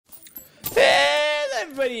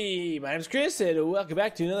everybody, my name's Chris, and welcome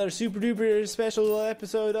back to another super duper special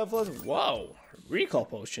episode of Whoa, Recall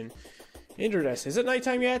Potion. Interesting. Is it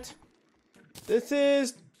nighttime yet? This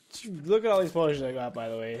is... Look at all these potions I got, by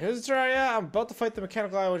the way. Here's Terraria. I'm about to fight the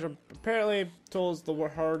mechanical eye, which I'm apparently told is the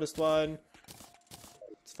hardest one.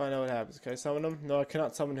 Let's find out what happens. Can I summon him? No, I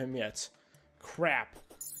cannot summon him yet. Crap.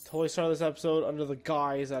 Totally started this episode under the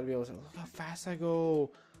guise that I'd be able to... Look how fast I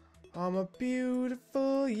go. I'm a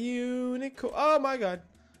beautiful unicorn. Oh my god.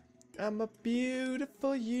 I'm a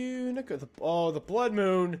beautiful unicorn. Oh, the blood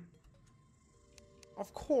moon.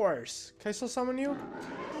 Of course. Can I still summon you?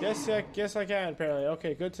 Yes, yeah, yes I can, apparently.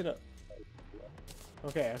 Okay, good to know.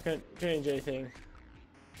 Okay, I couldn't change anything.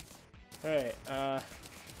 Alright,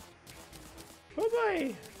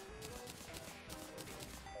 bye-bye.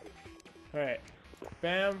 Alright.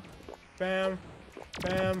 Bam. Bam.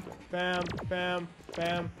 Bam. Bam. Bam.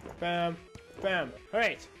 Bam. Bam. Bam.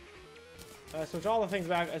 Alright. Switch all the things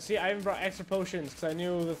back. See, I even brought extra potions because I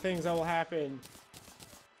knew the things that will happen.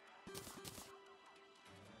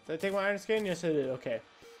 Did I take my iron skin? Yes, I did. Okay.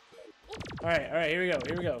 Alright, here we go.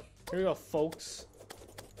 Here we go. Here we go, folks.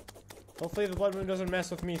 Hopefully the blood moon doesn't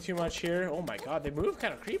mess with me too much here. Oh my god, they move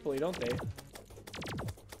kind of creepily, don't they?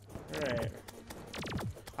 Alright.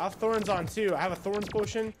 I have thorns on too. I have a thorns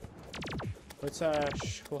potion. Which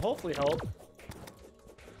will hopefully help.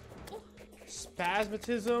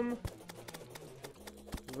 Spasmatism.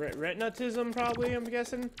 Retinatism, probably, I'm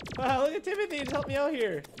guessing. Oh, look at Timothy to help me out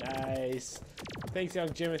here. Nice. Thanks, young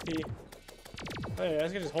Jimothy. Oh, yeah, I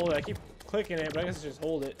guess I can just hold it. I keep clicking it, but I guess I just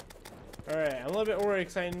hold it. Alright, I'm a little bit worried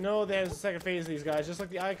because I know they have the second phase of these guys, just like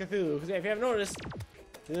the Eye of Cthulhu. Because yeah, if you haven't noticed,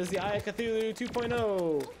 this is the Eye of Cthulhu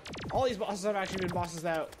 2.0. All these bosses have actually been bosses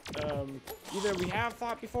that either we have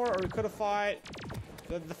fought before or we could have fought.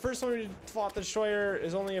 The first one we fought, the Destroyer,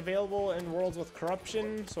 is only available in worlds with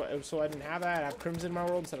corruption, so I didn't have that. I have Crimson in my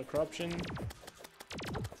world instead of corruption.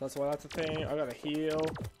 So that's why that's a thing. I got a heal.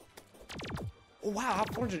 Oh wow, I have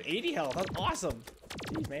 480 health. That's awesome.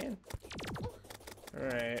 Jeez, man.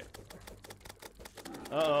 Alright.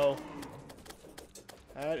 Uh-oh.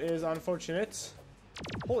 That is unfortunate.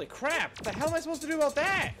 Holy crap! What the hell am I supposed to do about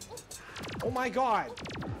that? Oh my god.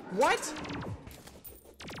 What?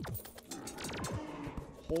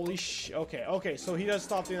 Holy sh... Okay, so he does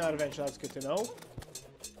stop doing that eventually. That's good to know.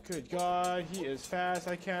 Good god, he is fast.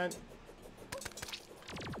 I can't...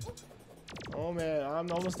 Oh man, I'm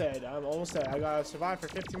almost dead. I'm almost dead. I gotta survive for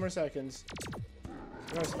 50 more seconds.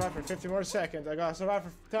 I gotta survive for 50 more seconds. I gotta survive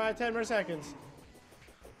for 10 more seconds.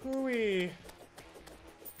 Hooey.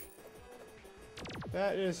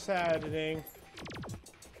 That is saddening.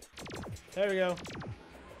 There we go.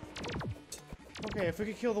 Okay, if we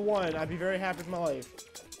could kill the one, I'd be very happy with my life.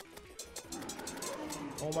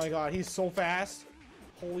 Oh my god, he's so fast.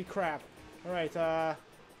 Holy crap. Alright,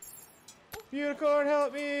 Unicorn,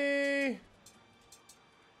 help me!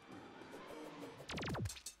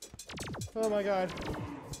 Oh my god.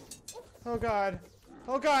 Oh god.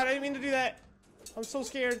 Oh god, I didn't mean to do that. I'm so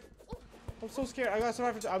scared. I'm so scared. I gotta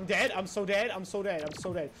survive for... I'm dead. I'm so dead. I'm so dead. I'm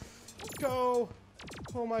so dead. Go.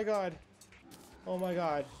 Oh my god. Oh my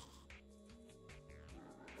god.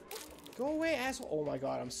 Go away, asshole. Oh my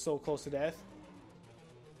god, I'm so close to death.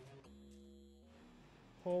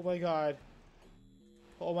 Oh my god.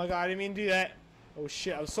 Oh my god, I didn't mean to do that. Oh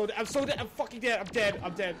shit, I'm so dead. I'm fucking dead. I'm dead.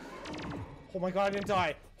 I'm dead. Oh my god, I didn't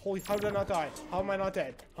die. Holy, how did I not die? How am I not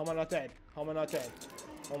dead? How am I not dead? How am I not dead?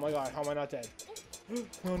 Oh my god, how am I not dead?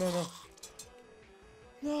 No, no, no.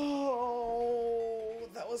 No,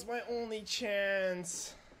 that was my only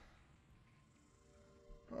chance.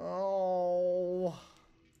 Oh.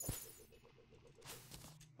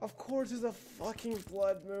 Of course it's a fucking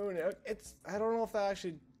blood moon. It's, I don't know if that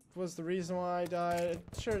actually was the reason why I died.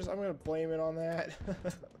 Sure, I'm gonna blame it on that.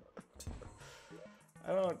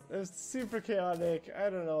 It was super chaotic. I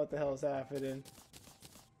don't know what the hell is happening.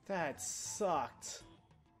 That sucked.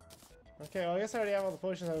 Okay, well I guess I already have all the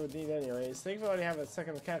potions I would need anyways. Thankfully I already have a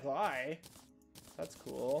second mechanical eye. That's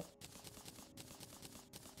cool.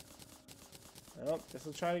 Oh, guess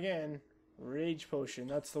we'll try it again. Rage potion,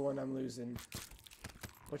 that's the one I'm losing.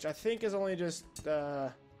 Which I think is only just, do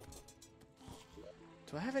I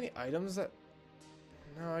have any items that...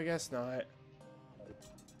 No, I guess not.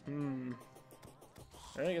 Alright,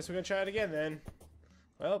 I guess we're gonna try it again then.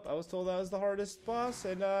 Well, I was told that was the hardest boss,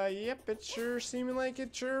 and yep, it sure seeming like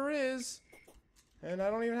it sure is. And I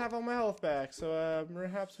don't even have all my health back, so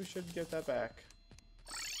perhaps we should get that back.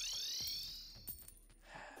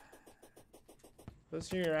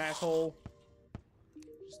 Listen here, asshole.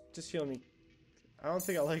 Just heal me. I don't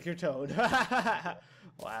think I like your tone.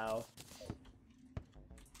 Wow.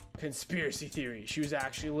 Conspiracy theory. She was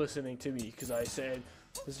actually listening to me because I said,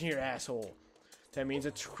 listen here, asshole. That means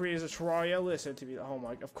it creates a Terraria. Listen to me. Oh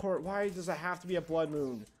my, of course. Why does it have to be a blood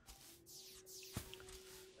moon?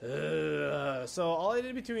 So all I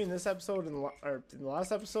did between this episode and the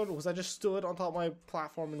last episode was I just stood on top of my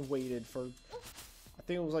platform and waited for, I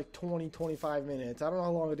think it was like 20-25 minutes. I don't know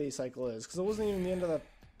how long a day cycle is because it wasn't even the end of the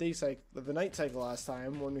day cycle, the night cycle last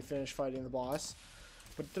time when we finished fighting the boss.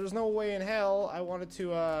 But there's no way in hell I wanted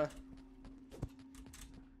to,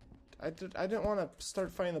 I didn't want to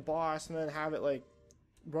start fighting the boss and then have it, like,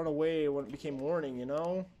 run away when it became morning, you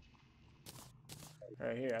know?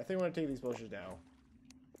 Alright, here. I think I'm going to take these bushes now.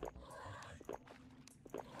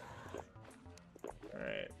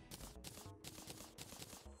 Alright.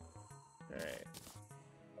 Alright.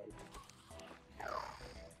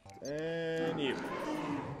 And you.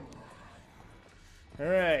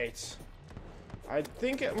 Alright. I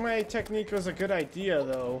think my technique was a good idea,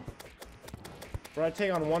 though. Where I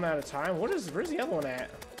take on one at a time. Where's the other one at?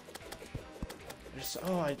 Is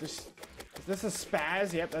this a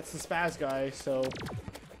spaz? Yep, that's the spaz guy, so.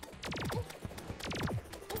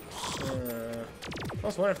 I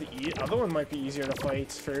was wondering if the other one might be easier to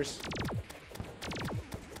fight first.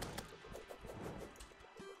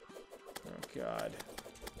 Oh, God.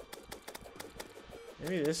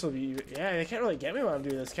 Maybe this will be. Yeah, they can't really get me when I'm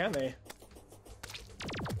doing this, can they?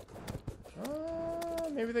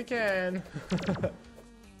 Maybe they can.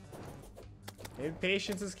 Maybe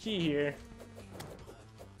patience is key here.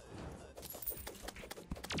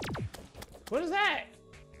 What is that?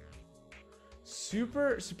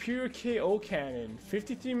 Superior KO cannon.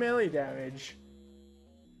 53 melee damage.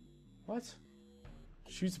 What?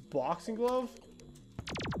 Shoots boxing glove?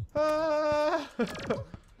 Ah!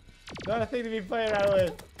 Not a thing to be playing around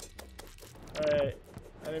with. Alright.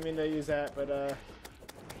 I didn't mean to use that, but I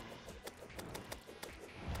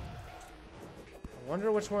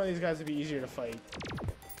wonder which one of these guys would be easier to fight.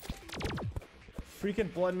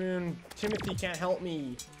 Freaking Blood Moon. Timothy can't help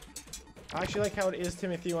me. I actually like how it is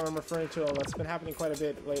Timothy when I'm referring to him. That's been happening quite a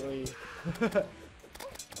bit lately.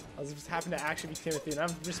 I just happen to actually be Timothy, and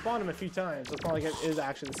I've respawned him a few times, so it's not like it is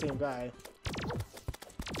actually the same guy.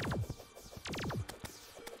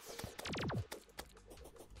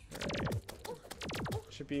 Alright.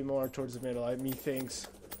 Should be more towards the middle, methinks.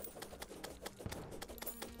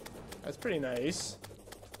 That's pretty nice.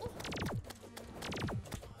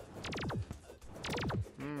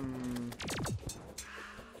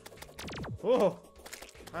 Whoa!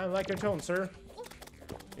 I like your tone, sir.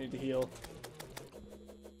 Need to heal.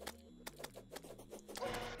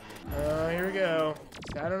 Here we go.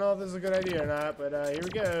 I don't know if this is a good idea or not, but here we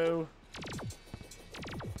go.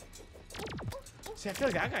 See, I feel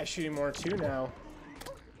like that guy's shooting more too now.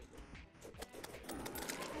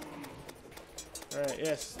 Alright,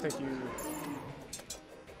 yes, thank you.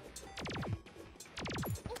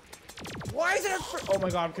 Why is it oh my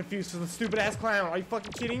god, I'm confused with the stupid ass clown. Are you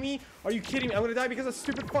fucking kidding me? Are you kidding me? I'm gonna die because of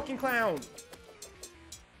stupid fucking clown.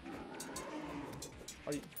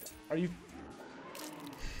 Are you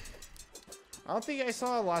I don't think you guys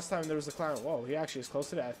saw the last time there was a clown. Whoa, he actually is close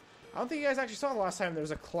to death. I don't think you guys actually saw the last time there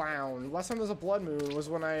was a clown. Last time there was a blood moon was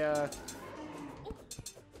when I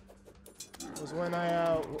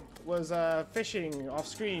was fishing off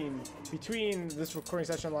screen between this recording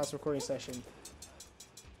session and the last recording session.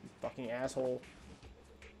 You fucking asshole.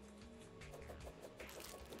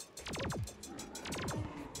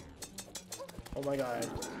 Oh my god.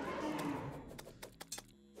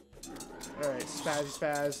 Alright, spazzy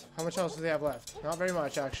spaz. How much else do they have left? Not very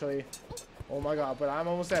much, actually. Oh my god, but I'm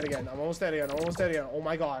almost dead again. I'm almost dead again. Almost dead again. Oh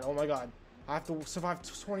my god, oh my god. I have to survive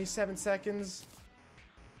 27 seconds.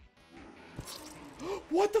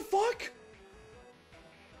 What the fuck?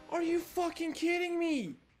 Are you fucking kidding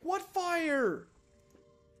me? What fire?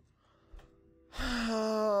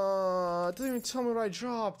 It doesn't even tell me what I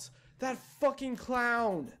dropped. That fucking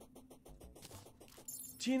clown.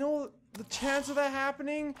 Do you know the chance of that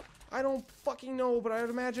happening? I don't fucking know, but I would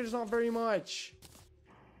imagine it's not very much.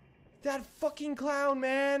 That fucking clown,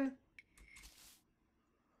 man.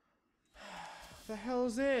 The hell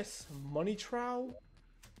is this? Money trowel?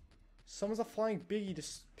 Someone's a flying piggy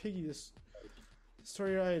to store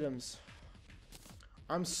your items.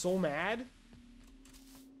 I'm so mad.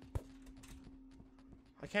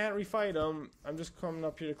 I can't refight them. I'm just coming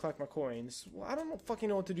up here to collect my coins. Well, I don't fucking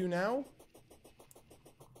know what to do now.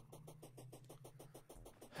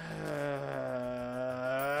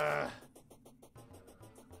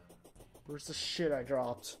 Where's the shit I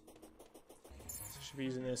dropped? I should be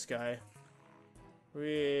using this guy.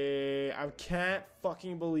 I can't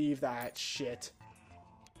fucking believe that shit.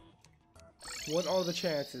 What are the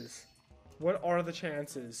chances? What are the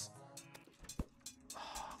chances?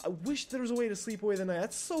 I wish there was a way to sleep away the night.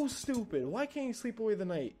 That's so stupid. Why can't you sleep away the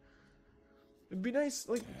night? It'd be nice,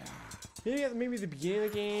 like, maybe at the beginning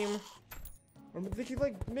of the game. Or they could,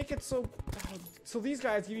 like, make it so these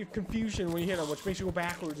guys give you confusion when you hit them, which makes you go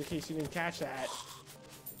backwards in case you didn't catch that.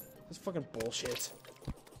 That's fucking bullshit.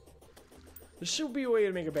 There should be a way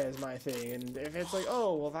to make it bad, is my thing. And if it's like,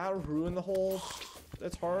 oh, well, that'll ruin the whole,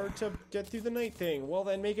 it's hard to get through the night thing. Well,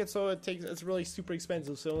 then make it so it's really super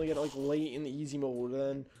expensive, so you only get it, like, late in the easy mode. And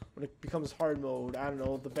then when it becomes hard mode, I don't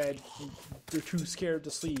know, the bed, they're too scared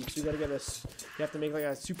to sleep, so you gotta you have to make, like,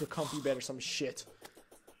 a super comfy bed or some shit.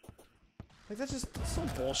 Like, that's just so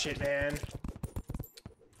bullshit, man.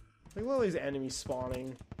 Like, look at all these enemies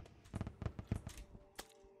spawning.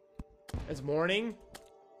 It's morning?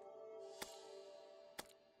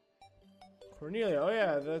 Cornelia, oh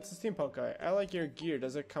yeah, that's the steampunk guy. I like your gear.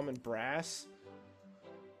 Does it come in brass?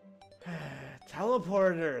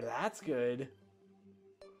 Teleporter, that's good.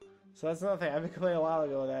 So that's another thing. I've been complaining a while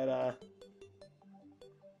ago that,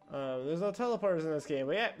 there's no teleporters in this game.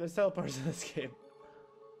 But yeah, there's teleporters in this game.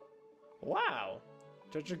 Wow.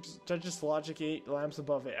 Judge's logic 8 lamps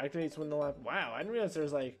above it. Activates when the lamp. Wow, I didn't realize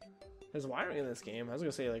there's wiring in this game. I was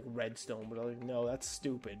gonna say like redstone, but like no, that's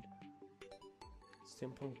stupid.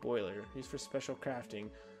 Steampunk boiler used for special crafting.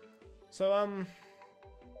 So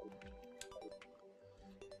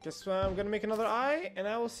guess I'm gonna make another eye, and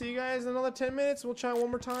I will see you guys in another 10 minutes. We'll try one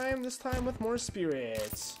more time. This time with more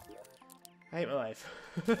spirits. I hate my life.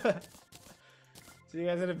 See you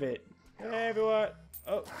guys in a bit. Hey everyone.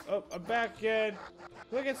 Oh, I'm back again.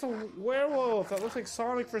 Look, it's a werewolf. That looks like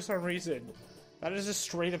Sonic for some reason. That is just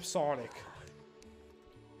straight up Sonic.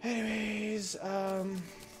 Anyways,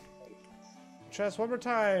 try this one more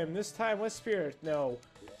time. This time with spirit. No.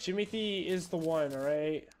 Jimothy is the one,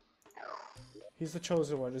 alright? He's the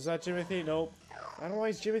chosen one. Is that Jimothy? Nope. I don't know why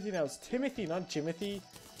it's Jimothy now. It's Timothy, not Jimothy.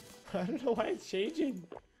 I don't know why it's changing.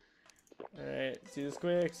 Alright, let's do this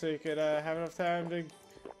quick so you could have enough time to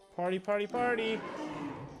party.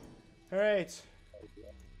 Alright.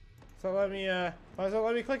 So let me, why does it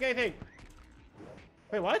let me click anything?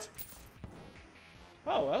 Wait, what?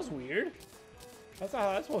 Oh, that was weird. That's not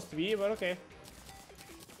how that's supposed to be, but okay.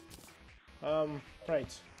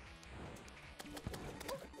 Right.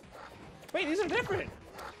 Wait, these are different!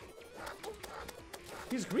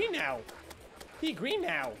 He's green now! He's green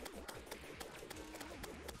now!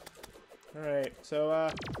 Alright, so,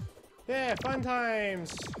 yeah, fun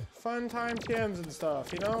times! Fun time Tims and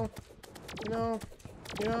stuff, you know? I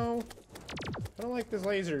don't like these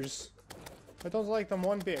lasers. I don't like them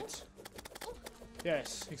one bit.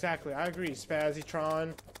 Yes, exactly, I agree,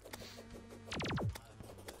 Spazzytron.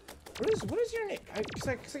 What is your name?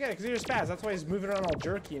 Because you're Spaz, that's why he's moving around all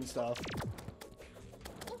jerky and stuff.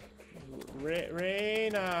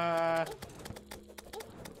 Reina. I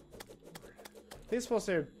think it's supposed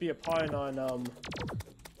to be a pun on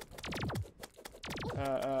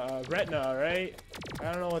retina, right?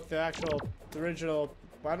 I don't know what the original.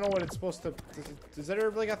 I don't know what it's supposed to. Is there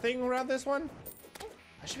like a thing around this one?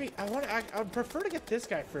 I would prefer to get this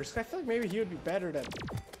guy first. 'Cause I feel like maybe he would be better to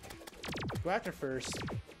go after first.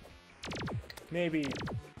 Maybe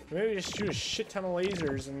just shoot a shit ton of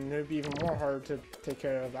lasers and it'd be even more hard to take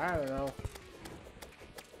care of. I don't know.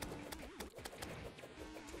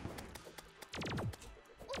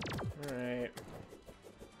 Alright.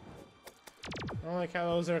 I don't like how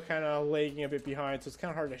those are kind of lagging a bit behind, so it's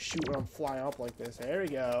kind of hard to shoot when I'm flying up like this. There we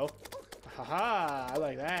go. Haha, I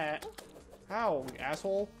like that. Ow,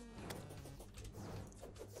 asshole.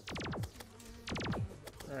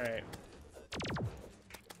 Alright.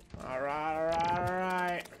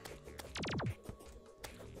 Alright.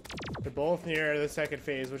 They're both near the second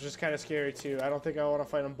phase, which is kind of scary too. I don't think I want to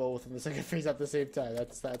fight them both in the second phase at the same time.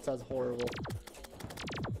 That sounds horrible.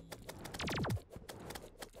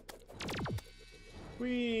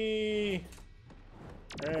 Whee!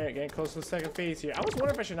 Alright, getting close to the second phase here. I was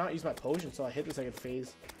wondering if I should not use my potion until I hit the second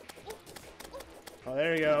phase. Oh,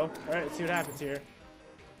 there we go. Alright, let's see what happens here.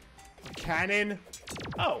 A cannon?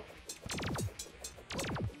 Oh!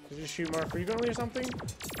 Did you shoot more frequently or something?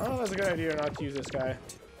 I don't know if that's a good idea or not to use this guy.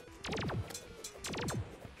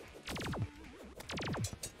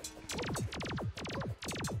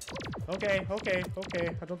 Okay.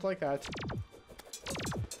 I don't like that.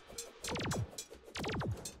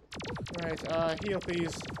 Alright, heal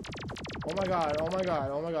please. Oh my god, I'm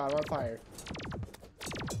on fire.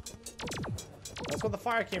 That's what the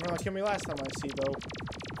fire came from that killed me last time I see though.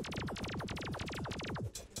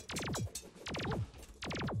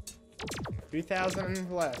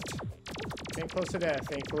 $3,000 left. Getting close to death,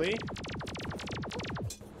 thankfully.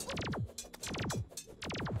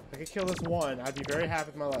 could kill this one, I'd be very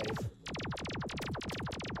happy with my life.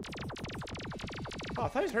 Oh, I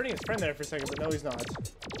thought he was hurting his friend there for a second, but no, he's not.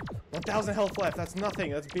 1,000 health left. That's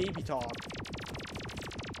nothing. That's baby talk.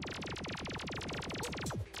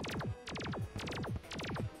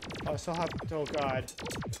 Oh, I still have... Oh, God.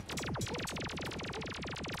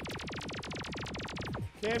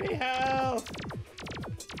 Give me health!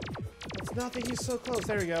 That's nothing. He's so close.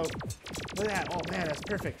 There we go. Look at that. Oh, man. That's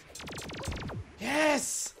perfect.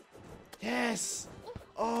 Yes! Yes!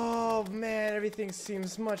 Oh, man. Everything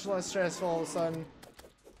seems much less stressful all of a sudden.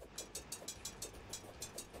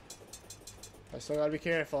 I still gotta be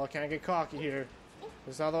careful. I can't get cocky here.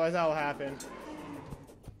 Because otherwise that will happen.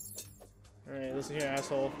 Alright, listen here,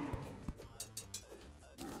 asshole.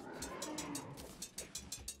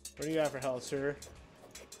 What do you got for health, sir?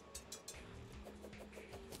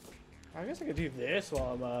 I guess I could do this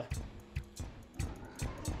while I'm,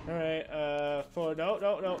 Alright,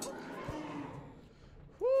 no.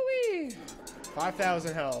 Woo-wee!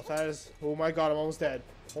 5,000 health. That is... Oh my god, I'm almost dead.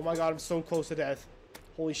 Oh my god, I'm so close to death.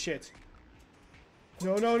 Holy shit.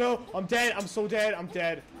 No. I'm dead. I'm so dead. I'm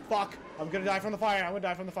dead. Fuck. I'm gonna die from the fire. I'm gonna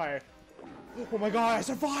die from the fire. Oh my god, I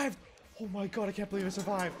survived! Oh my god, I can't believe I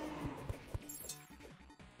survived.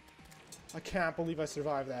 I can't believe I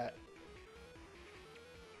survived that.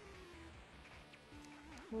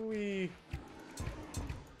 Wee.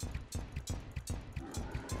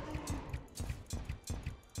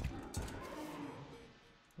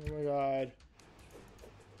 Oh my god.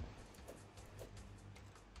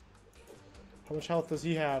 How much health does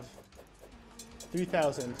he have?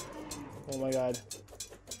 3,000. Oh my god.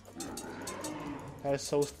 That is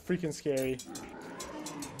so freaking scary.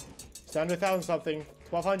 It's down to 1,000 something.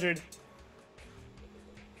 1,200.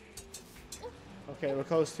 Okay, we're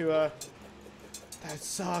close to, That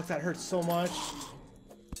sucks. That hurts so much.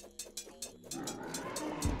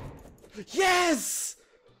 Yes!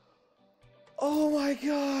 Oh my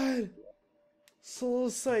god! Solo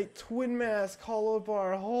sight, twin mask, hollow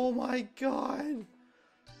bar. Oh my god!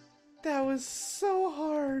 That was so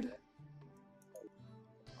hard.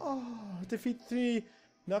 Oh, defeat 3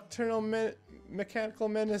 nocturnal mechanical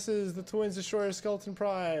menaces. The twins destroyer Skeleton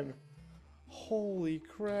Prime. Holy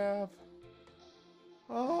crap!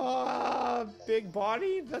 Ah, big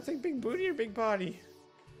body? That's like big booty or big body?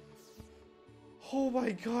 Oh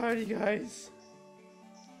my god, you guys!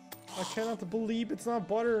 I cannot believe it's not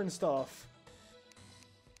butter and stuff.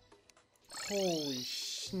 Holy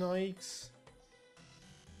shnikes.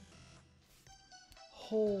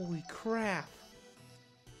 Holy crap.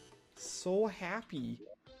 So happy.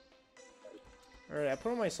 Alright, I put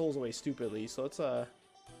all my souls away stupidly, so let's, I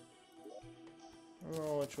don't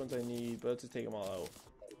know which ones I need, but let's just take them all out.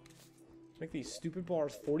 Make these stupid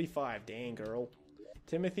bars 45. Dang, girl.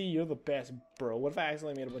 Timothy, you're the best, bro. What if I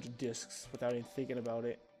accidentally made a bunch of discs without even thinking about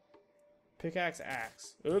it? Pickaxe,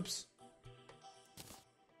 axe. Oops.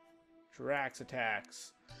 Drax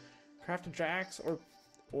attacks. Craft a Drax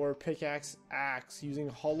or pickaxe axe using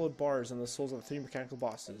hollowed bars on the souls of the 3 mechanical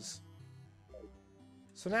bosses.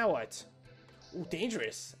 So now what? Ooh,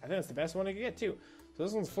 dangerous. I think that's the best one I can get too. So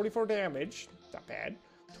this one's 44 damage. Not bad.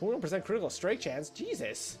 21% critical strike chance.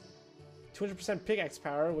 Jesus. 200% pickaxe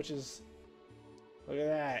power, which is... Look at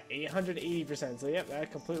that. 880%. So yep,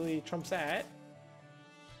 that completely trumps that.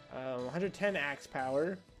 110 axe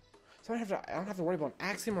power. So I don't have to worry about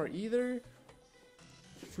axe hammer either.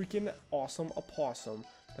 Freaking awesome opossum.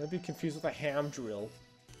 I'd be confused with a ham drill.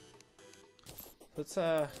 Let's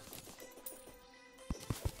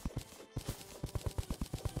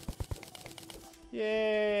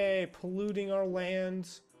Yay! Polluting our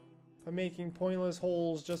lands by making pointless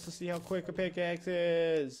holes just to see how quick a pickaxe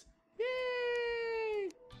is. Yay!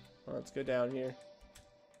 Well, let's go down here.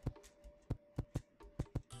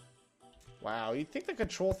 Wow, you'd think the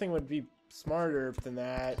control thing would be smarter than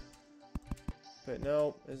that. But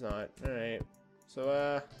no, it's not. Alright.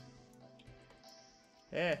 So,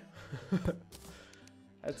 yeah.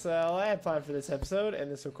 That's all I had planned for this episode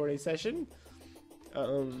and this recording session.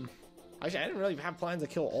 Actually, I didn't really have plans to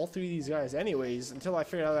kill all 3 of these guys anyways, until I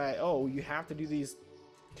figured out that, oh, you have to do these,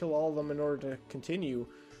 kill all of them in order to continue.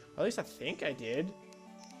 At least I think I did.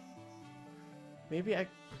 Maybe I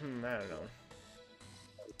don't know.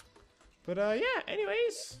 But, yeah,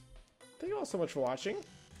 anyways, thank you all so much for watching.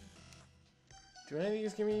 Do any of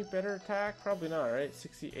these give me better attack? Probably not, right?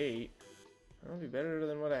 68. That'll be better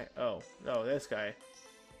than what I... Oh, no, this guy.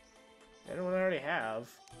 Better than what I already have.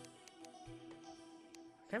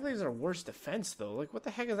 I can't believe these are worse defense, though. Like, what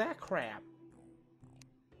the heck is that crap?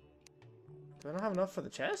 Do I not have enough for the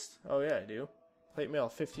chest? Oh, yeah, I do. Plate mail,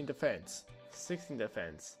 15 defense. 16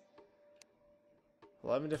 defense.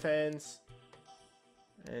 11 defense.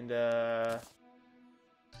 And,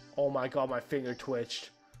 oh my god, my finger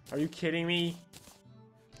twitched. Are you kidding me?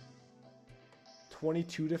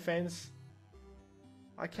 22 defense?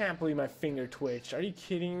 I can't believe my finger twitched. Are you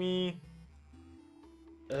kidding me?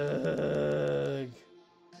 Ugh.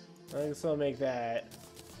 I guess I'll make that.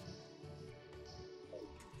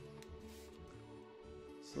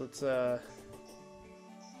 So let's go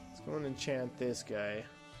and enchant this guy.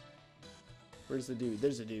 Where's the dude?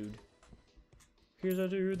 There's a dude. Here's a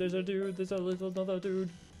dude, there's a dude, there's a little another dude.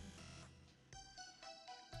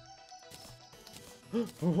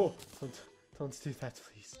 Oh, don't do that,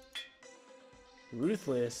 please.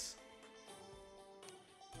 Ruthless.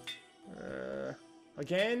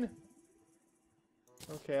 Again?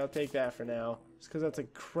 Okay, I'll take that for now. Just because that's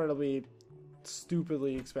incredibly,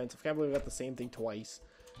 stupidly expensive. Can't believe I got the same thing twice.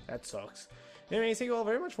 That sucks. Anyways, thank you all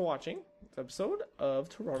very much for watching this episode of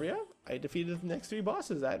Terraria. I defeated the next 3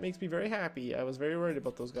 bosses. That makes me very happy. I was very worried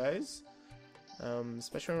about those guys.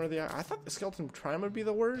 Especially when I thought the Skeleton Prime would be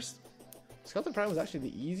the worst. Skeleton Prime was actually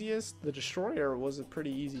the easiest. The Destroyer was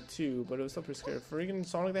pretty easy too, but it was still pretty scary. Friggin'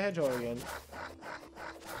 Sonic the Hedgehog again.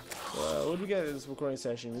 What did we get in this recording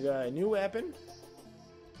session? We got a new weapon.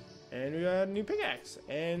 And we got a new pickaxe.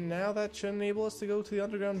 And now that should enable us to go to the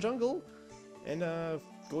underground jungle. And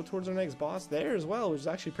go towards our next boss there as well, which is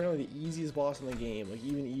actually apparently the easiest boss in the game. Like,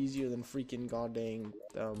 even easier than freaking goddamn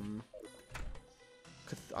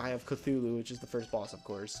Eye of Cthulhu, which is the first boss, of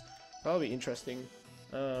course. That'll be interesting.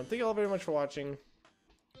 Thank you all very much for watching.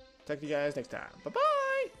 Talk to you guys next time. Bye-bye!